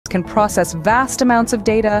can process vast amounts of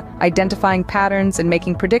data, identifying patterns and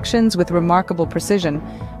making predictions with remarkable precision.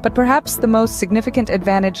 But perhaps the most significant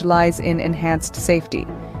advantage lies in enhanced safety.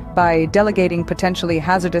 By delegating potentially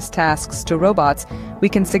hazardous tasks to robots, we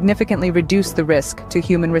can significantly reduce the risk to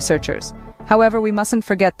human researchers. However, we mustn't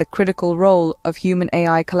forget the critical role of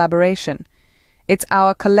human-AI collaboration. It's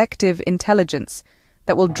our collective intelligence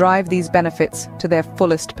that will drive these benefits to their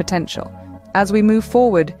fullest potential. As we move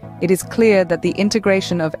forward, it is clear that the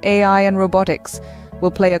integration of AI and robotics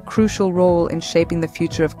will play a crucial role in shaping the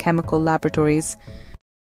future of chemical laboratories.